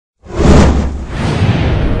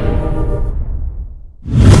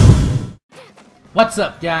What's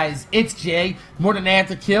up, guys? It's Jay, more than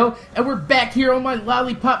Kill, and we're back here on my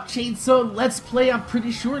Lollipop Chainsaw Let's Play. I'm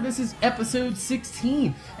pretty sure this is episode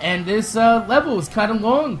 16, and this level is kind of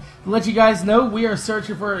long. To let you guys know, we are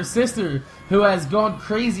searching for her sister, who has gone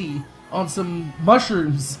crazy on some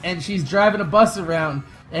mushrooms, and she's driving a bus around,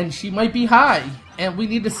 and she might be high, and we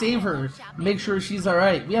need to save her, make sure she's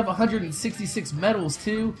alright. We have 166 medals,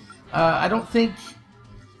 too. I don't think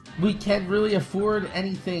we can really afford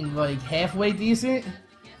anything like halfway decent.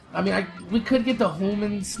 I mean, we could get the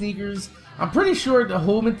Holman sneakers. I'm pretty sure the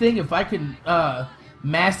Holman thing, if I could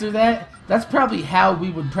master that, that's probably how we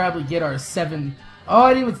would probably get our 7. Oh,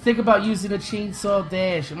 I didn't even think about using a chainsaw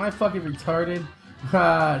dash. Am I fucking retarded?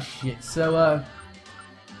 Ah, shit. So,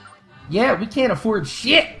 yeah, we can't afford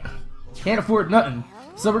shit. Can't afford nothing.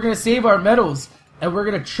 So we're gonna save our medals, and we're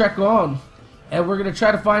gonna trek on, and we're gonna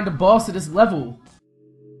try to find the boss of this level.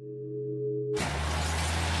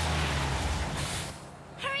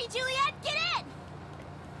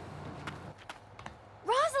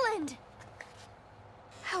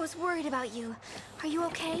 I was worried about you. Are you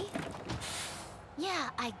okay? Yeah,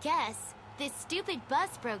 I guess. This stupid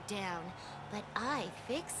bus broke down, but I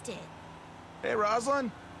fixed it. Hey, Rosalind.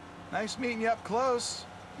 Nice meeting you up close.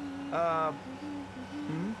 How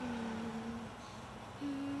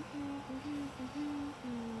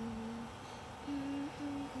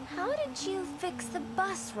did you fix the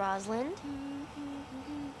bus, Rosalind?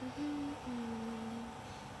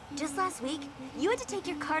 Just last week, you had to take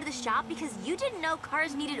your car to the shop because you didn't know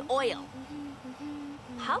cars needed oil.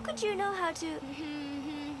 How could you know how to...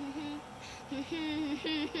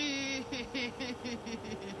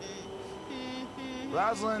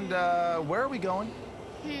 Rosalind, where are we going?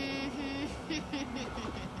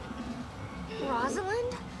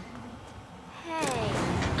 Rosalind? Hey.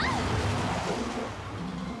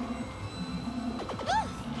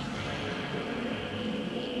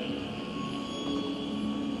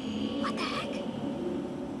 What the heck?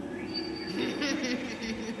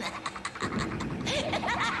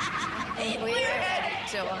 We're headed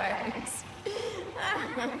towards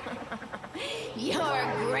your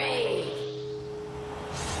grave.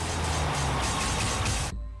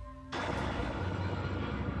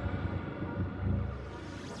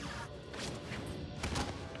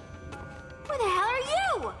 Where the hell are you?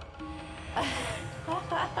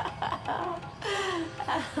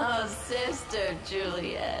 Oh, Sister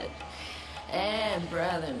Juliet and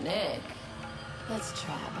Brother Nick, let's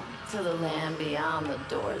travel to the land beyond the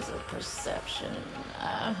doors of perception.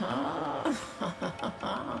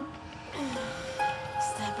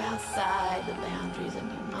 Step outside the boundaries of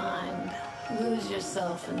your mind. Lose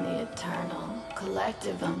yourself in the eternal,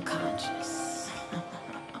 collective unconscious.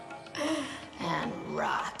 And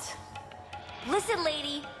rot. Listen,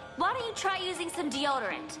 lady, why don't you try using some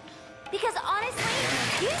deodorant? Because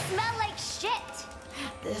honestly, you smell like shit.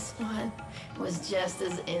 This one was just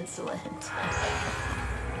as insolent.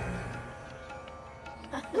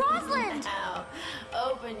 Rosalind! Now,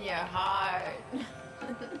 open your heart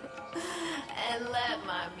and let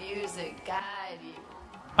my music guide you.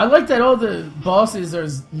 I like that all the bosses are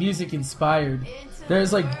music inspired.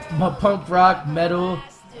 There's like punk rock, metal,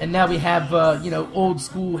 and now we have you know, old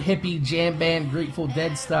school hippie jam band, Grateful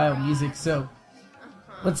Dead style music. So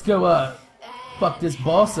let's go fuck this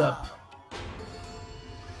boss up.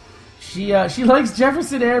 She likes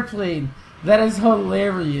Jefferson Airplane. That is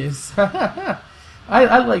hilarious.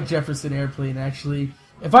 I like Jefferson Airplane, actually.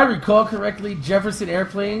 If I recall correctly, Jefferson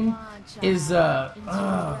Airplane is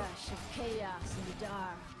oh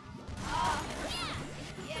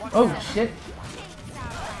shit.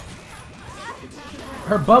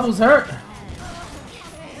 Her bubbles hurt.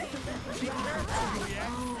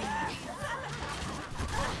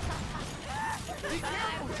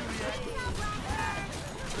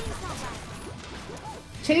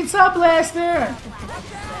 Chainsaw blaster.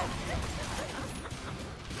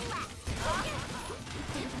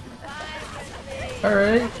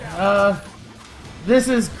 Alright, this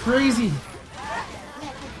is crazy.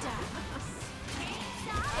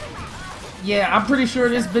 Yeah, I'm pretty sure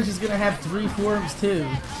this bitch is gonna have 3 forms too.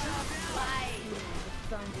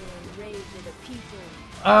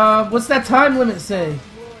 What's that time limit say?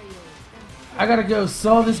 I gotta go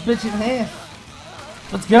saw this bitch in half.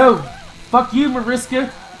 Let's go. Fuck you,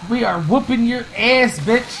 Mariska. We are whooping your ass,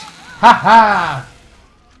 bitch. Haha.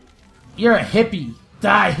 You're a hippie.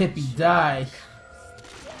 Die, hippie, die.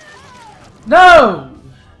 No!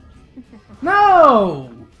 No!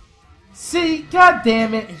 See, god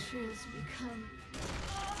damn it.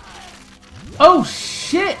 Oh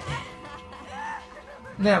shit!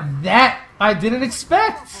 Now that I didn't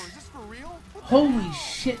expect. Holy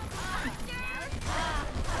shit.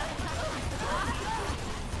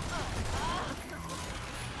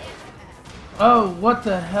 Oh, what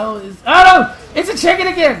the hell is... Oh no! It's a chicken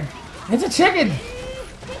again! It's a chicken!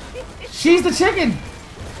 She's the chicken!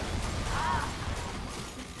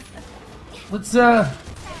 Let's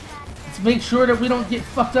make sure that we don't get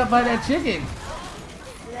fucked up by that chicken.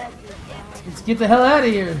 Let's get the hell out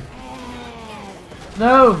of here.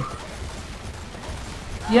 No.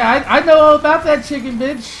 Yeah, I know all about that chicken,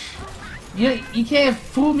 bitch. You can't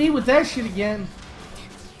fool me with that shit again.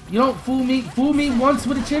 You don't fool me once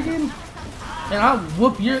with a chicken, and I'll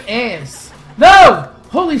whoop your ass. No!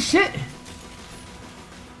 Holy shit!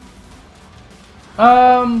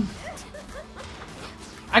 I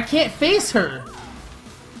can't face her.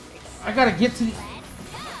 I gotta get to the...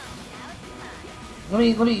 Let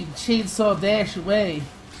me chainsaw dash away.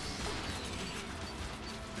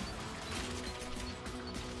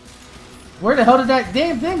 Where the hell did that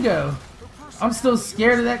damn thing go? I'm still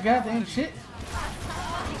scared of that goddamn shit.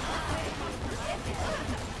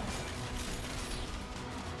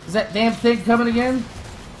 Is that damn thing coming again?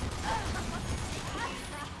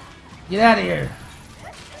 Get out of here.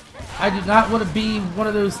 I do not want to be one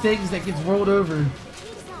of those things that gets rolled over.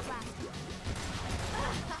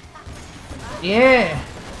 Yeah.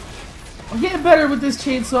 I'm getting better with this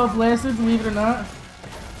chainsaw blaster, believe it or not.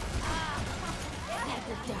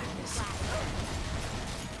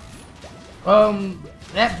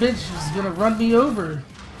 That bitch is gonna run me over.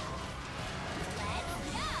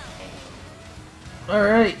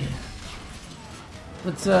 Alright.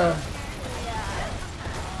 Let's,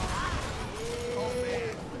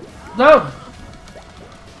 No!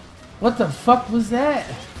 What the fuck was that?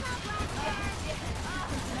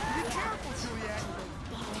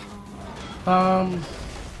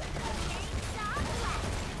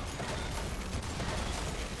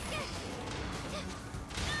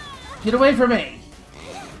 Get away from me!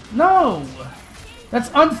 No! That's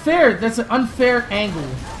unfair! That's an unfair angle.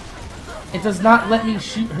 It does not let me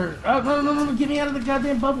shoot her. Oh, no, get me out of the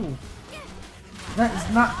goddamn bubble. That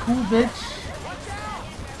is not cool, bitch.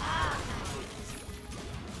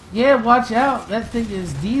 Yeah, watch out. That thing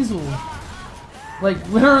is diesel. Like,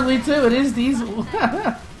 literally, too. It is diesel.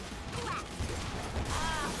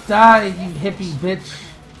 Die, you hippie bitch.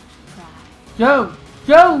 Go!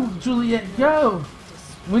 Go, Juliet, go!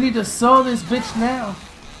 We need to saw this bitch now.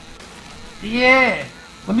 Yeah!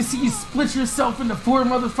 Let me see you split yourself into 4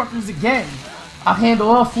 motherfuckers again. I'll handle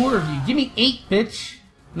all 4 of you. Give me 8, bitch.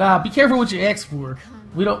 Nah, be careful what you ask for.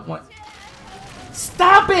 We don't want...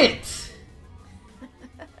 Stop it!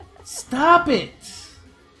 Stop it!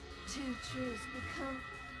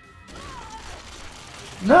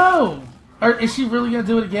 No! Or is she really gonna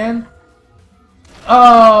do it again?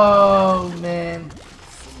 Oh, man.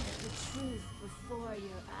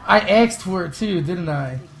 I asked for it too, didn't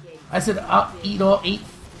I? I said I'll eat all 8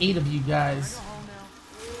 of you guys.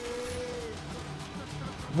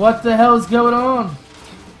 What the hell is going on?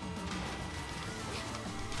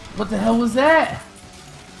 What the hell was that?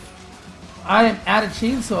 I am out of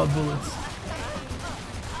chainsaw bullets.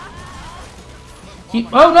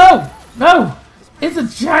 Oh no! No! It's a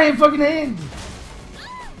giant fucking hand!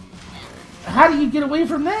 How do you get away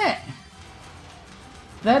from that?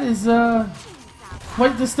 That is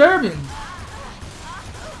quite disturbing.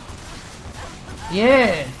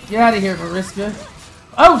 Yeah, get out of here, Mariska.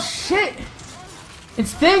 Oh shit!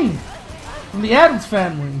 It's Thing from the Addams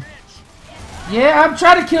Family. Yeah, I'm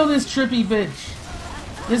trying to kill this trippy bitch.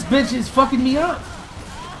 This bitch is fucking me up.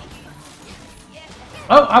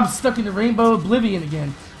 Oh, I'm stuck in the Rainbow Oblivion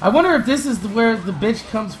again. I wonder if this is where the bitch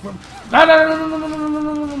comes from.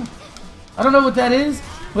 No. I don't know what that is,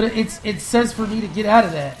 but it says for me to get out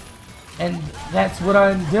of that. And that's what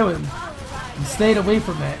I'm doing. I'm staying away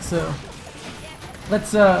from that, so...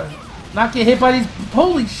 Let's, not get hit by these...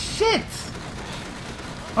 Holy shit!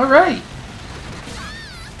 Alright.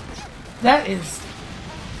 That is...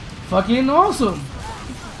 fucking awesome.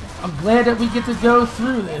 I'm glad that we get to go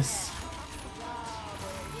through this.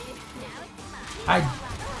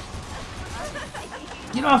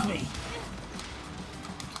 Get off me!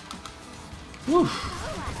 Whew.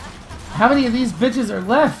 How many of these bitches are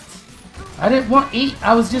left? I didn't want 8.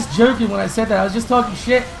 I was just joking when I said that. I was just talking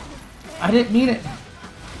shit. I didn't mean it.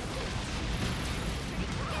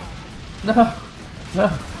 No.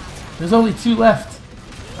 No. There's only 2 left.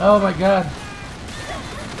 Oh my god.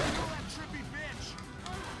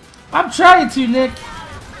 I'm trying to, Nick.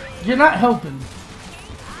 You're not helping.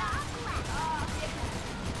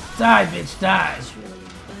 Die, bitch, die.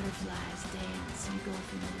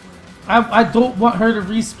 I don't want her to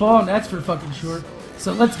respawn, that's for fucking sure.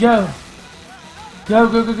 So let's go. Go.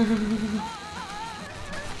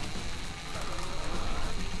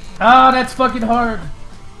 Oh, that's fucking hard.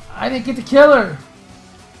 I didn't get to kill her.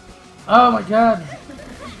 Oh my god.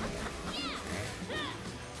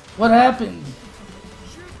 What happened?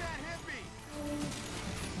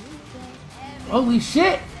 Holy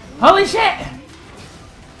shit! Holy shit!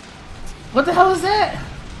 What the hell is that?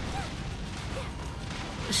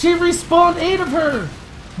 She respawned 8 of her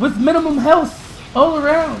with minimum health all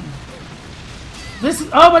around. This is,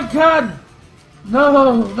 oh my god!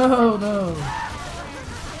 No, no, no.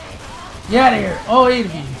 Get out of here, all 8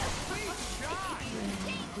 of you.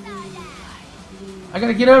 I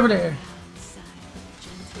gotta get over there.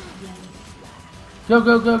 Go,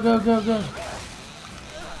 go, go, go, go, go.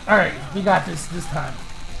 Alright, we got this time.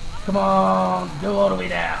 Come on, go all the way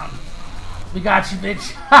down. We got you,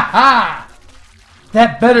 bitch. Ha ha!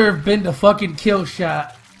 That better have been the fucking kill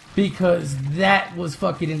shot, because that was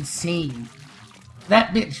fucking insane.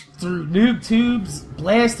 That bitch threw noob tubes,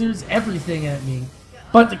 blasters, everything at me.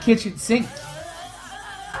 But the kitchen sink.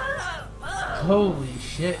 Holy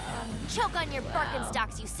shit. Choke on your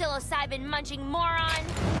Birkenstocks, you psilocybin munching moron!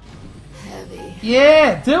 Heavy.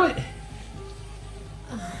 Yeah, do it!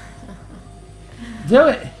 Do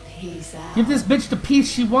it! Peace out. Give this bitch the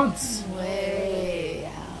peace she wants. Way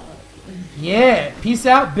out. Yeah, peace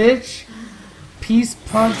out, bitch. Peace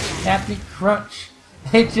punch, Captain Crunch.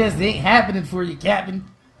 It just ain't happening for you, Captain.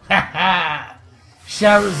 Ha ha!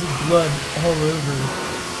 Showers of blood all over.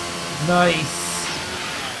 Nice.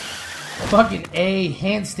 Fucking A,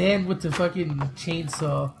 handstand with the fucking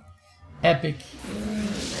chainsaw. Epic.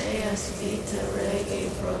 They speak to reggae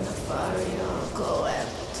from the Fario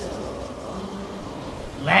Coepto.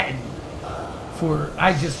 Latin. For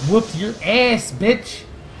I just whooped your ass, bitch.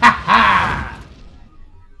 Ha ha!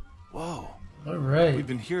 Whoa. Alright. We've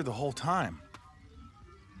been here the whole time.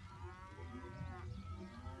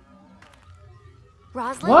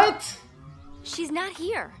 Rosalind? What? She's not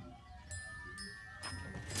here.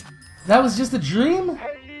 That was just a dream?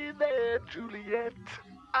 Hey there, Juliet.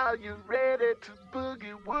 Are you ready to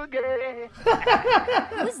boogie woogie?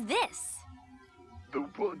 Who's this? The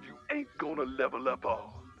one you ain't gonna level up on.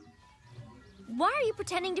 Why are you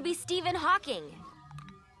pretending to be Stephen Hawking?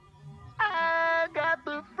 I got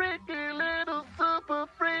the freaky little super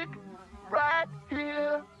freak right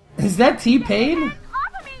here. Is that T-Pain? Off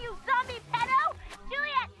of me, you zombie pedo!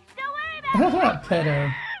 Juliet, don't worry about it!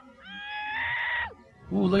 Pedo.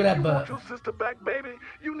 Ooh, look at that You butt. want your sister back, baby?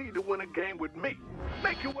 You need to win a game with me.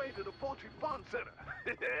 Make your way to the Fulci Fun Center.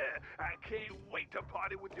 I can't wait to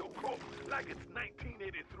party with your crew like it's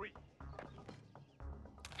 1983.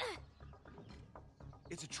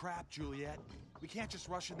 It's a trap, Juliet. We can't just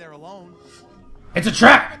rush in there alone. It's a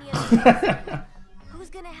trap! Who's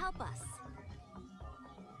gonna help us?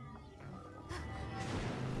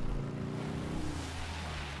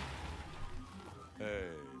 Hey,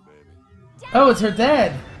 baby. Oh, it's her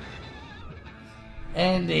dad.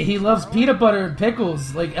 And he loves peanut butter and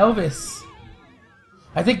pickles, like Elvis.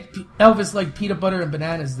 I think Elvis liked peanut butter and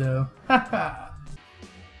bananas, though.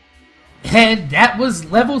 And that was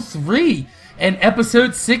level 3 and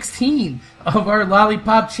episode 16 of our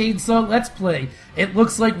Lollipop Chainsaw Let's Play. It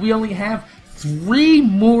looks like we only have 3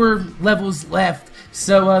 more levels left.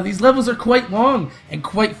 So these levels are quite long and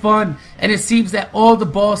quite fun, and it seems that all the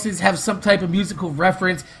bosses have some type of musical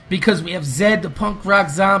reference, because we have Zed the punk rock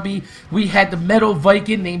zombie, we had the metal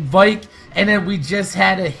Viking named Vike, and then we just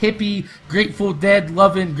had a hippie Grateful Dead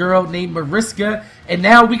loving girl named Mariska, and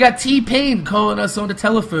now we got T-Pain calling us on the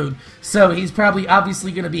telephone. So he's probably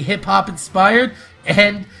obviously going to be hip-hop inspired,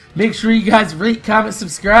 and make sure you guys rate, comment,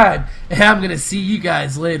 subscribe, and I'm going to see you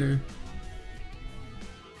guys later.